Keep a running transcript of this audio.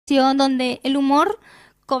sección donde el humor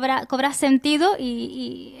cobra sentido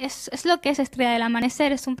y es lo que es Estrella del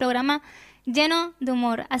Amanecer. Es un programa lleno de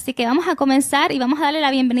humor. Así que vamos a comenzar y vamos a darle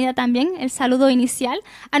la bienvenida también, el saludo inicial,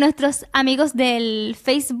 a nuestros amigos del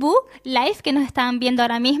Facebook Live que nos están viendo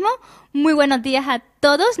ahora mismo. Muy buenos días a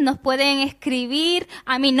todos. Nos pueden escribir,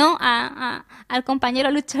 a mí no, al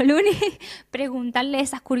compañero Lucho Lunni, preguntarle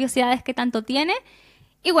esas curiosidades que tanto tiene.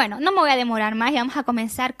 Y bueno, no me voy a demorar más y vamos a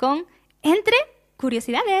comenzar con Entre,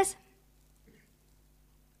 Curiosidades.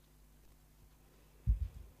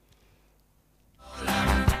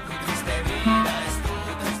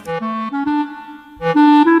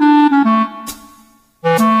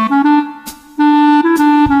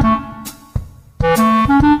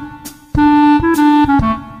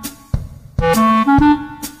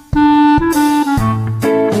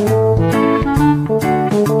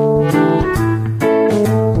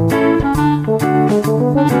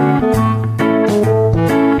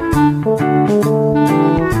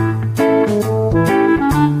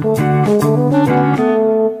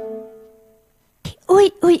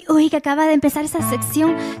 Que acaba de empezar esa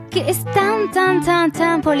sección que es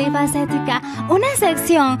tan polifacética. Una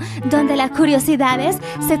sección donde las curiosidades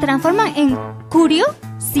se transforman en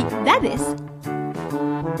curiosidades.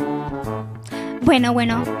 Bueno,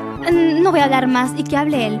 no voy a hablar más y que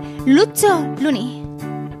hable él. Lucho Lunni.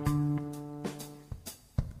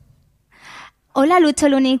 Hola Lucho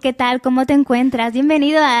Lunni, ¿qué tal? ¿Cómo te encuentras?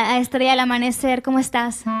 Bienvenido a Estrella del Amanecer, ¿cómo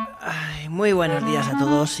estás? Ay, muy buenos días a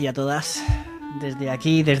todos y a todas. Desde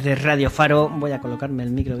aquí, desde Radio Faro, voy a colocarme el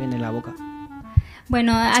micro bien en la boca.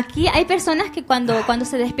 Bueno, aquí hay personas que cuando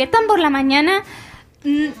se despiertan por la mañana,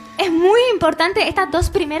 es muy importante estas 2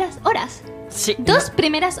 primeras horas. Sí. 2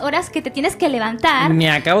 primeras horas que te tienes que levantar. Me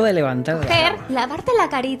acabo de levantar. Coger, lavarte la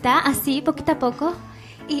carita, así, poquito a poco.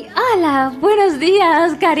 Y, ¡hola! Buenos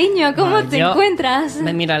días, cariño, ¿cómo te encuentras?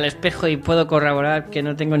 Me miro al espejo y puedo corroborar que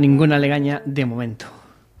no tengo ninguna legaña de momento.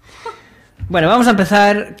 Bueno, vamos a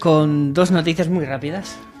empezar con 2 noticias muy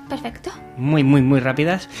rápidas. Perfecto. Muy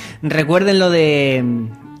rápidas. Recuerden lo de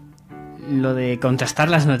contrastar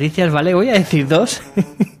las noticias, ¿vale? Voy a decir 2.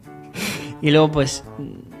 Y luego, pues,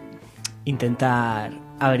 intentar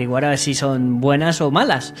averiguar a ver si son buenas o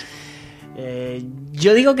malas.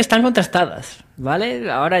 Yo digo que están contrastadas,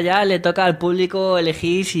 ¿vale? Ahora ya le toca al público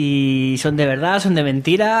elegir si son de verdad, son de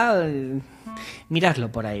mentira.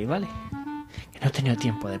 Miradlo por ahí, ¿vale? No he tenido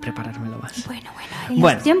tiempo de preparármelo más. Bueno.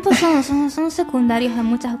 Los tiempos son secundarios en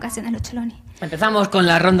muchas ocasiones, Lucho Lunni. Empezamos con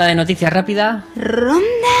la ronda de noticias rápida. ¡Ronda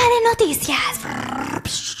de noticias!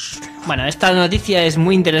 Bueno, esta noticia es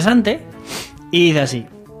muy interesante y dice así.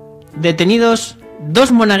 Detenidos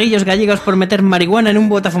 2 monaguillos gallegos por meter marihuana en un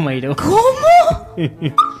botafumeiro. ¿Cómo?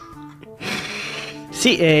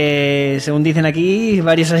 Sí, según dicen aquí,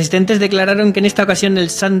 varios asistentes declararon que en esta ocasión el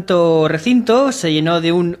santo recinto se llenó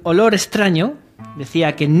de un olor extraño.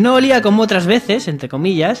 Decía que no olía como otras veces, entre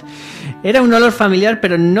comillas. Era un olor familiar,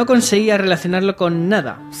 pero no conseguía relacionarlo con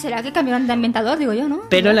nada. ¿Será que cambiaron de ambientador, digo yo, no?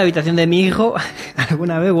 Pero en la habitación de mi hijo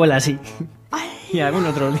alguna vez huele así. Ay. Y en algún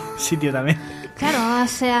otro sitio también. Claro, o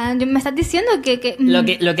sea, me estás diciendo que... Lo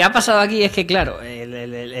que ha pasado aquí es que, claro,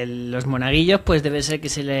 los monaguillos, pues debe ser que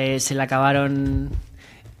se le acabaron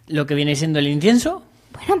lo que viene siendo el incienso.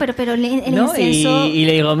 Bueno, pero el ¿no? incienso... Y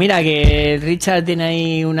le digo, mira, que Richard tiene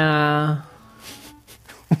ahí una...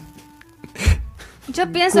 Yo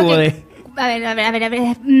pienso que... A ver.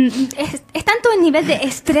 Es tanto el nivel de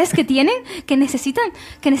estrés que tienen que necesitan,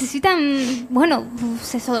 bueno,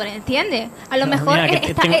 se sobreentiende. A lo mejor mira,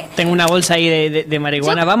 tengo una bolsa ahí de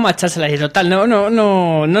marihuana, vamos a echársela y total,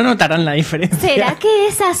 no notarán la diferencia. ¿Será que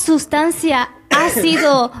esa sustancia ha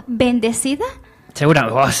sido bendecida?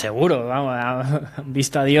 Seguro, vamos, han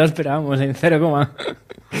visto a Dios, pero vamos, en 0,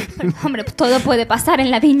 Hombre, todo puede pasar en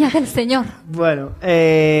la viña del Señor. Bueno,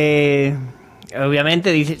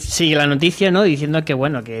 obviamente sigue la noticia, ¿no? Diciendo que,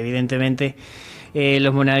 bueno, que evidentemente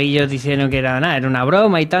los monaguillos dijeron que era una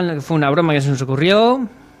broma y tal, que fue una broma que se nos ocurrió.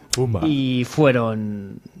 Pumba. Y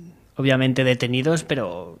fueron, obviamente, detenidos,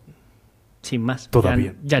 pero sin más.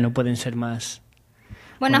 Todavía. Ya no pueden ser más.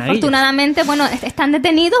 Bueno, afortunadamente, están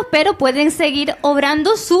detenidos, pero pueden seguir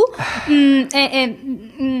obrando su...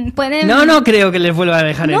 pueden... No creo que les vuelva a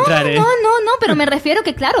dejar entrar. No, pero me refiero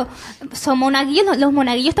que, claro, son monaguillos, los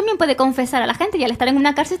monaguillos también pueden confesar a la gente y al estar en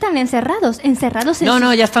una cárcel están encerrados en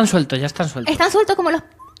No, ya están sueltos. Están sueltos como los...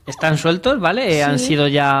 Están sueltos, ¿vale? Sí. Han sido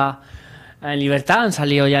ya en libertad, han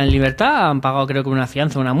salido ya en libertad, han pagado creo que una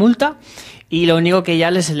fianza, una multa, y lo único que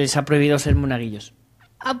ya les ha prohibido ser monaguillos.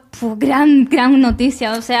 Pues gran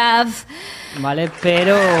noticia, o sea... Vale,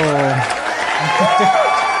 pero...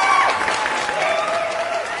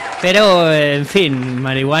 Pero, en fin,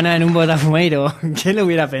 marihuana en un botafumeiro, ¿quién lo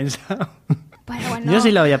hubiera pensado? Bueno, yo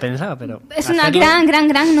sí lo había pensado, pero... Es una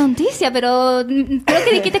gran noticia, pero creo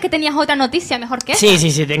que dijiste que tenías otra noticia mejor que esta.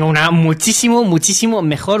 Sí, tengo una muchísimo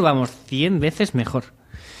mejor, vamos, 100 veces mejor.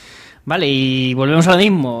 Vale, y volvemos a lo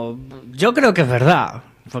mismo. Yo creo que es verdad,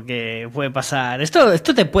 porque puede pasar...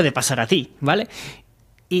 Esto te puede pasar a ti, ¿vale?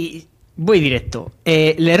 Y voy directo.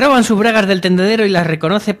 Le roban sus bragas del tendedero y las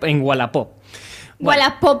reconoce en Wallapop.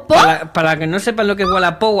 ¿Wallapop? Para que no sepan lo que es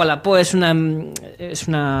Wallapop es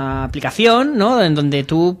una aplicación, ¿no? En donde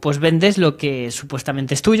tú pues vendes lo que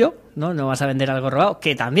supuestamente es tuyo, ¿no? No vas a vender algo robado,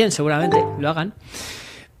 que también seguramente lo hagan.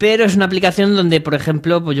 Pero es una aplicación donde, por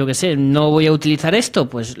ejemplo, pues yo qué sé, no voy a utilizar esto,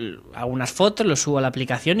 pues hago unas fotos, lo subo a la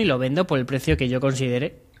aplicación y lo vendo por el precio que yo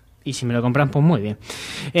considere. Y si me lo compran, pues muy bien.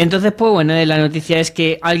 Entonces, pues bueno, la noticia es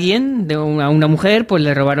que alguien, a una mujer, pues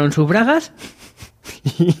le robaron sus bragas.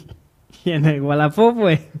 Y en el Wallapop,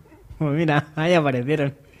 pues mira, ahí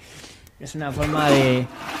aparecieron. Es una forma de...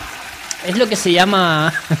 Es lo que se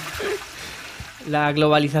llama la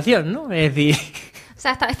globalización, ¿no? Es decir... O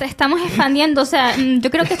sea, estamos expandiendo, o sea,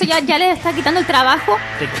 yo creo que esto ya le está quitando el trabajo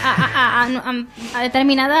a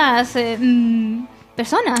determinadas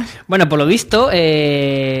personas. Bueno, por lo visto,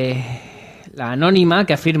 la anónima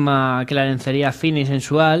que afirma que la lencería fina y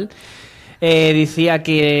sensual decía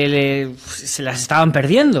que se las estaban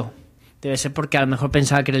perdiendo. Debe ser porque a lo mejor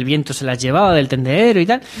pensaba que el viento se las llevaba del tendedero y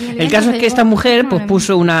tal. El caso es que esta mujer pues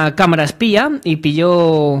puso una cámara espía y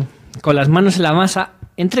pilló con las manos en la masa,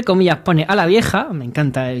 entre comillas pone a la vieja, me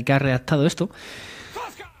encanta el que ha redactado esto.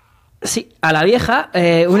 Sí, a la vieja,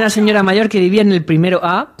 una señora mayor que vivía en el primero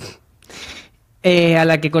A, a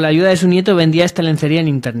la que con la ayuda de su nieto vendía esta lencería en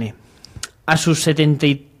internet. A sus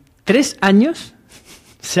 73 años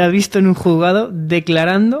se ha visto en un juzgado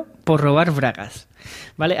declarando por robar bragas.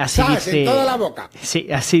 ¿Vale? Así dice... en toda la boca. Sí,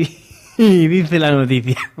 así dice la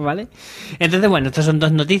noticia, ¿vale? Entonces, bueno, estas son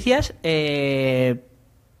dos noticias.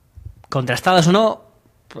 Contrastadas o no,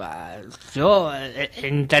 pues,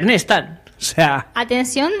 en internet están. O sea...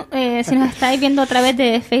 Atención, si nos estáis viendo a través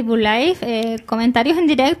de Facebook Live, comentarios en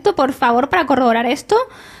directo, por favor, para corroborar esto.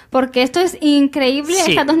 Porque esto es increíble,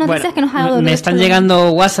 sí, estas dos noticias que nos ha dado. Me están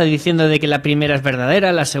llegando WhatsApp diciendo de que la primera es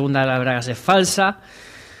verdadera, la segunda de las bragas es falsa.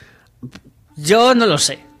 Yo no lo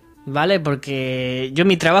sé, ¿vale? Porque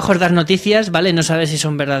mi trabajo es dar noticias, ¿vale? No sabes si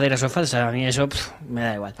son verdaderas o falsas. A mí eso me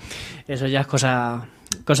da igual. Eso ya es cosa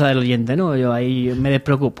del oyente, ¿no? Yo ahí me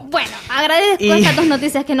despreocupo. Bueno, agradezco estas dos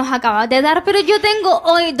noticias que nos acabas de dar, pero yo tengo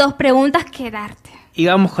hoy dos preguntas que darte. Y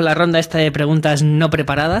vamos con la ronda esta de preguntas no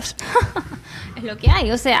preparadas. Es lo que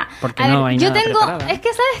hay, o sea... Porque no hay nada preparado. Es que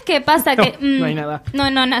 ¿sabes qué pasa? No, que no hay nada.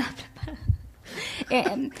 No, nada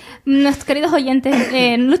nuestros queridos oyentes,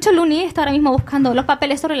 Lucho Lunni está ahora mismo buscando los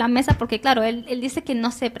papeles sobre la mesa porque, claro, él dice que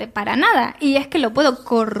no se prepara nada. Y es que lo puedo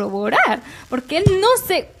corroborar, porque él no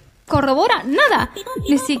se corrobora nada.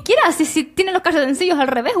 Ni siquiera si tiene los calzoncillos al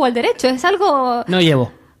revés o al derecho. Es algo... No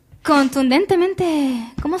llevo.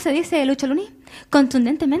 Contundentemente... ¿Cómo se dice, Lucho Lunni?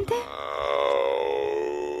 Contundentemente...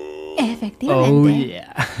 Efectivamente. Oh,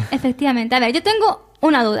 yeah. Efectivamente. A ver, yo tengo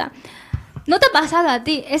una duda. ¿No te ha pasado a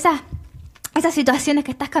ti esas situaciones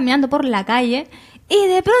que estás caminando por la calle y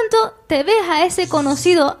de pronto te ves a ese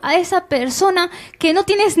conocido, a esa persona que no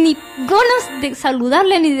tienes ni ganas de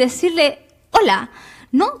saludarle ni decirle hola?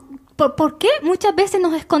 ¿No? ¿Por qué muchas veces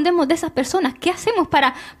nos escondemos de esas personas? ¿Qué hacemos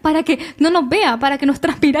para que no nos vea, para que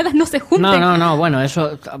nuestras miradas no se junten? No, bueno,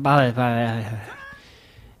 eso... Vale.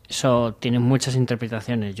 Eso tiene muchas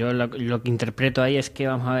interpretaciones. Yo lo que interpreto ahí es que,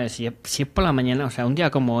 vamos a ver, si es por la mañana, o sea, un día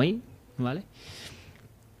como hoy, ¿vale?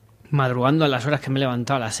 Madrugando a las horas que me he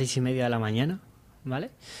levantado, a las 6:30 de la mañana, ¿vale?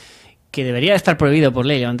 Que debería estar prohibido por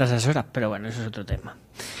ley levantarse a esas horas, pero bueno, eso es otro tema.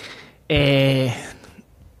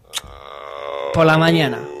 Por la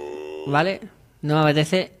mañana, ¿vale? No me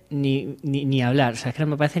apetece ni hablar, o sea, es que no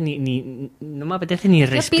me apetece ni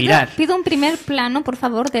respirar. Pido un primer plano, por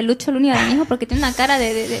favor, de Lucho Lunni ahora mismo, porque tiene una cara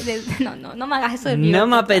de no me hagas eso de mí. No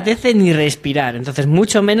me apetece ni respirar, entonces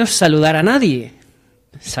mucho menos saludar a nadie,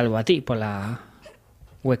 salvo a ti por la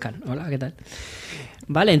webcam. Hola, ¿qué tal?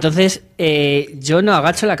 Vale, entonces yo no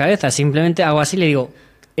agacho la cabeza, simplemente hago así y le digo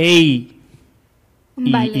 ¡ey!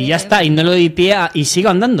 Vale. Y ya está, y no lo doy pie y sigo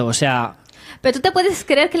andando, o sea... Pero tú te puedes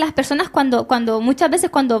creer que las personas cuando muchas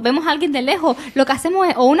veces cuando vemos a alguien de lejos, lo que hacemos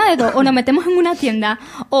es o una de dos, o nos metemos en una tienda,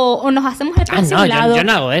 o nos hacemos el plan simulado. Yo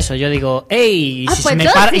no hago eso, yo digo, ¡ey! Si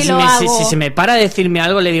se me para a decirme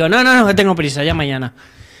algo, le digo, no tengo prisa, ya mañana.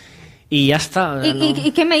 Y ya está.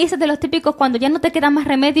 ¿Y qué me dices de los típicos cuando ya no te queda más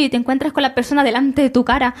remedio y te encuentras con la persona delante de tu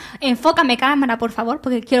cara? Enfócame cámara, por favor,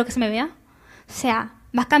 porque quiero que se me vea. O sea,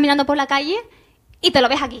 vas caminando por la calle y te lo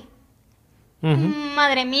ves aquí.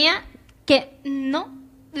 madre mía, que no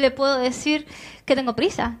le puedo decir que tengo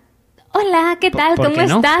prisa. Hola, ¿qué tal? ¿Por ¿Cómo qué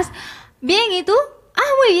no? estás? Bien, ¿y tú?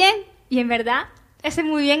 Ah, muy bien. Y en verdad, ese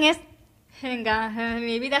muy bien es... Venga,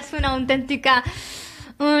 mi vida es un auténtico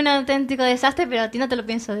desastre, pero a ti no te lo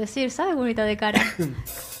pienso decir, ¿sabes? Bonita de cara.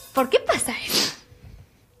 ¿Por qué pasa eso?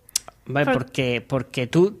 Vale, porque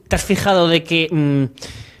tú te has fijado de que...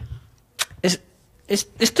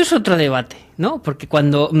 esto es otro debate, ¿no? Porque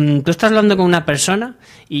cuando tú estás hablando con una persona,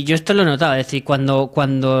 y yo esto lo he notado, es decir,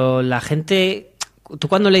 cuando la gente... Tú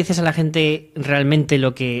cuando le dices a la gente realmente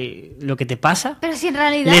lo que te pasa, Pero si en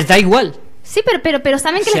realidad... les da igual. Sí, pero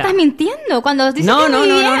saben que O sea, le estás mintiendo. Cuando dices No.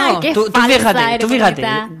 Ay, qué Tú falsa fíjate.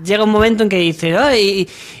 bonita. Llega un momento en que dices, ay,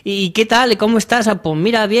 ¿y qué tal? ¿Cómo estás? Ah, pues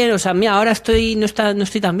mira, bien, o sea, mira, ahora no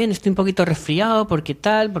estoy tan bien, estoy un poquito resfriado, porque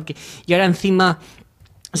tal, y ahora encima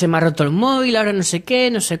se me ha roto el móvil, ahora no sé qué,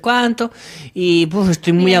 no sé cuánto, y pues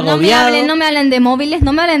estoy muy agobiado. No me hablen de móviles, y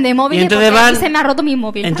entonces porque a mí se me ha roto mi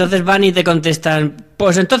móvil. Entonces van y te contestan,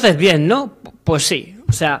 pues entonces bien, ¿no? Pues sí,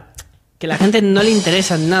 o sea, que a la gente no le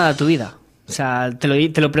interesa nada tu vida. O sea, te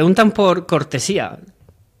lo preguntan por cortesía.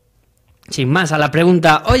 Sin más, a la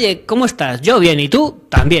pregunta, oye, ¿cómo estás? Yo bien, ¿y tú?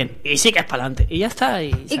 También. Y sigues para adelante. Y ya está,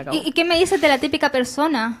 y se acabó. ¿Y qué me dices de la típica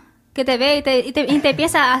persona que te ve y te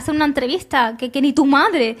empieza a hacer una entrevista que ni tu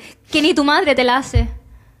madre te la hace?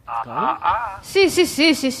 Claro.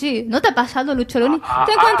 Sí. ¿No te ha pasado, Lucho Lunni?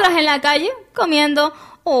 Te encuentras en la calle comiendo,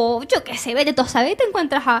 o yo qué sé, vete tú a saber, y te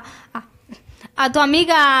encuentras a tu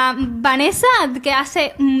amiga Vanessa, que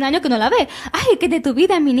hace un año que no la ves. Ay, que de tu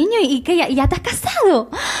vida, mi niño, y que ya te has casado.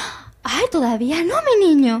 Ay, todavía no, mi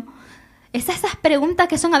niño. Esas preguntas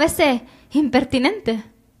que son a veces impertinentes.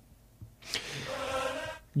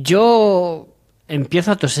 Yo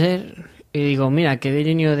empiezo a toser y digo, mira, que he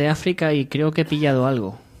venido de África y creo que he pillado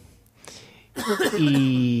algo.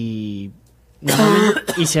 Y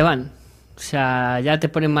se van. O sea, ya te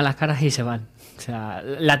ponen malas caras y se van. O sea,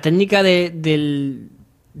 la técnica de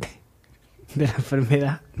la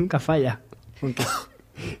enfermedad nunca falla. Aunque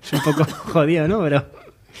es un poco jodido, ¿no? Pero...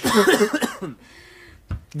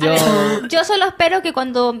 Yo solo espero que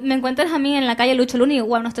cuando me encuentres a mí en la calle Lucho Lunni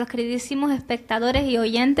o a nuestros queridísimos espectadores y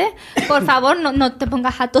oyentes, por favor no te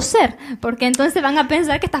pongas a toser, porque entonces van a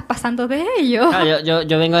pensar que estás pasando de ello. Claro,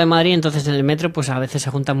 yo vengo de Madrid, entonces en el metro pues a veces se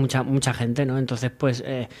junta mucha gente, ¿no? Entonces pues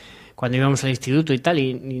cuando íbamos al instituto y tal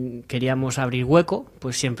y queríamos abrir hueco,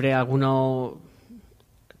 pues siempre alguno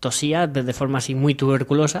tosía de forma así muy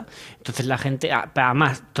tuberculosa, entonces la gente,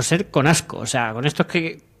 además, toser con asco, o sea, con esto es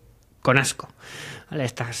que con asco, ¿vale?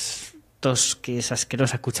 Estas tos que es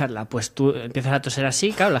asquerosa escucharla, pues tú empiezas a toser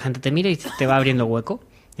así, claro, la gente te mira y te va abriendo hueco,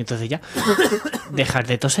 y entonces ya dejas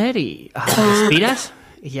de toser y respiras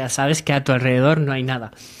y ya sabes que a tu alrededor no hay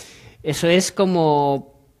nada. Eso es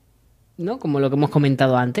como, ¿no? Como lo que hemos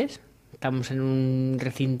comentado antes, estamos en un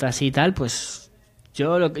recinto así y tal, pues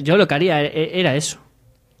yo lo que haría era eso.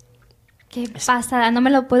 Qué pasada, no me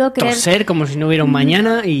lo puedo creer. Toser como si no hubiera un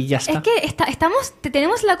mañana y ya está. Es que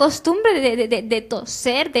tenemos la costumbre de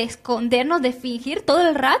toser, de escondernos, de fingir todo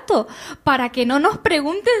el rato para que no nos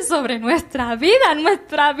pregunten sobre nuestra vida,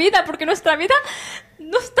 porque nuestra vida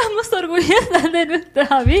no estamos orgullosas de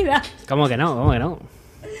nuestra vida. ¿Cómo que no?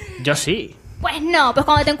 Yo sí. Pues no, pues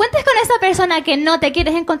cuando te encuentres con esa persona que no te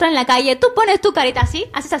quieres encontrar en la calle, tú pones tu carita así,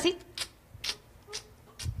 haces así.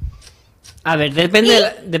 A ver,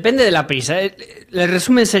 depende de la prisa. El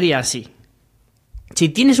resumen sería así. Si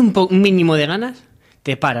tienes un mínimo de ganas,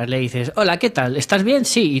 te paras, le dices, hola, ¿qué tal? ¿Estás bien?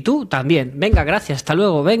 Sí, ¿y tú? También. Venga, gracias, hasta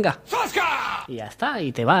luego, venga. Y ya está,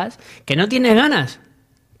 y te vas. ¿Que no tienes ganas?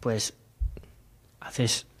 Pues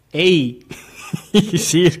haces, ¡ey! Y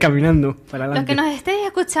sigues caminando para adelante. Los que nos estéis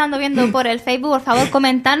escuchando, viendo por el Facebook, por favor,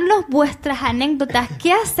 comentadnos vuestras anécdotas.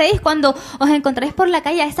 ¿Qué hacéis cuando os encontráis por la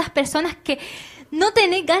calle a esas personas que no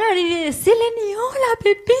tenéis ganas ni de decirle ni hola,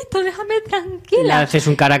 Pepito, déjame tranquila? Le haces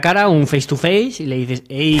un cara a cara, un face to face y le dices,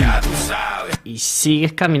 ¡ey! Y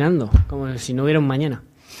sigues caminando, como si no hubiera un mañana.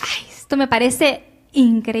 Ay, esto me parece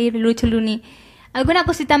increíble, Lucho Lunni. ¿Alguna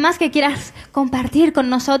cosita más que quieras compartir con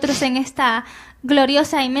nosotros en esta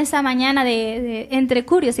gloriosa, inmensa mañana de Entre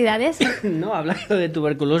Curiosidades? No, hablando de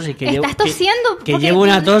tuberculosis, que ¿Estás tosiendo? Que llevo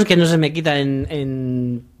una tos que no se me quita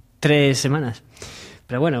en 3 semanas.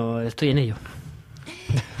 Pero bueno, estoy en ello.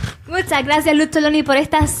 Muchas gracias, Lucho Lunni, por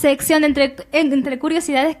esta sección de Entre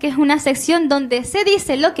Curiosidades, que es una sección donde se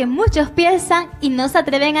dice lo que muchos piensan y no se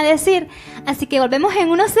atreven a decir. Así que volvemos en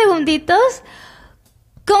unos segunditos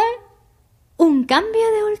con un cambio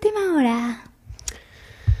de última hora.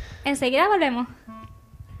 Enseguida volvemos.